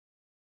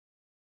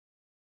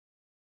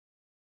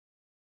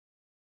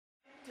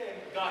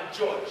God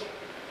judge.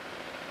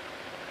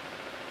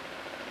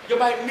 You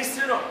might miss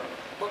it up,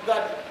 but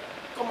God,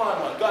 come on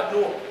man, God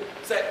know.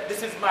 Say,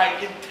 this is my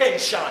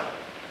intention.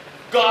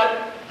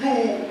 God,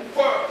 you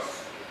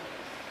first.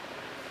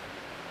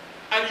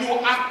 And you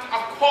act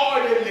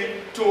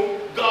accordingly to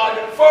God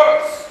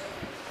first.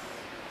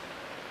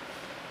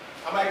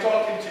 Am I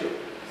talking to you?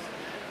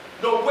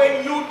 Now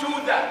when you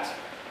do that,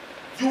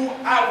 you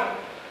have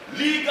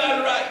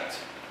legal right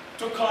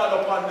to call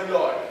upon the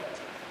Lord.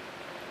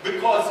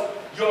 Because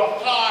your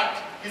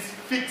heart is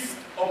fixed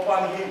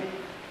upon Him.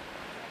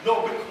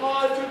 Now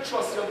because you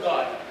trust your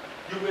God,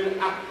 you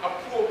will act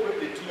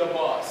appropriately to your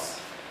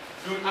boss.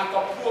 You will act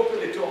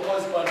appropriately to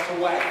husband,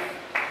 to wife.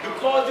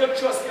 Because you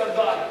trust your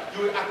God,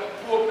 you will act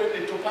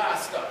appropriately to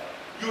pastor.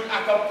 You will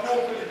act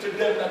appropriately to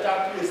them that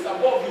are placed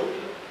above you.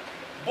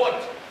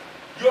 But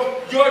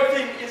your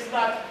thing is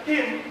not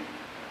Him,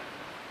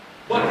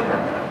 but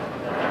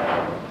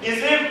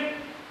is Him.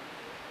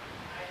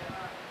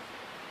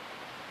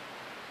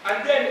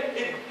 And then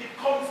it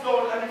comes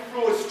down and it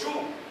flows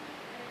through.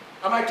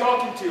 Am I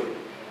talking to you?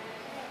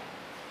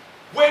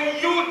 When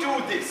you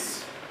do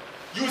this,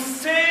 you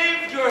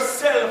save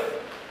yourself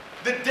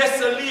the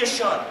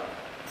desolation.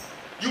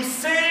 You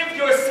save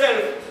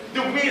yourself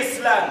the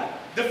wasteland,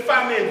 the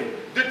famine,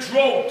 the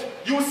drought.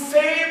 You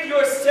save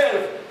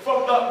yourself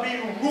from not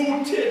being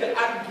rooted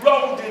and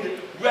grounded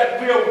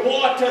where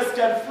waters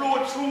can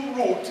flow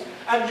through root,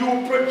 and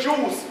you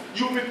produce,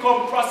 you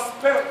become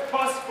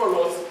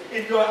prosperous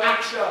in your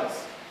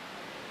actions.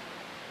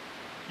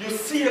 You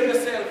save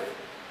yourself.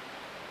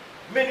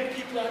 Many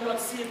people are not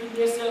saving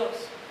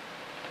themselves.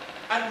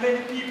 And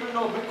many people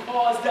know,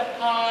 because the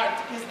heart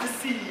is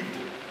deceived,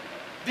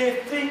 they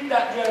think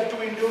that they are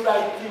doing the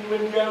right thing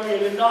when they are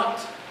really not.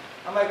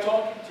 Am I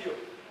talking to you?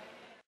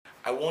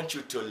 I want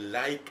you to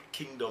like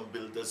Kingdom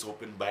Builders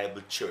Open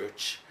Bible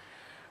Church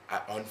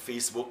on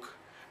Facebook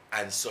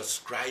and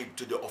subscribe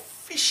to the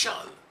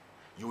official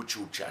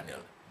YouTube channel.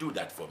 Do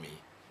that for me.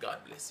 God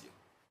bless you.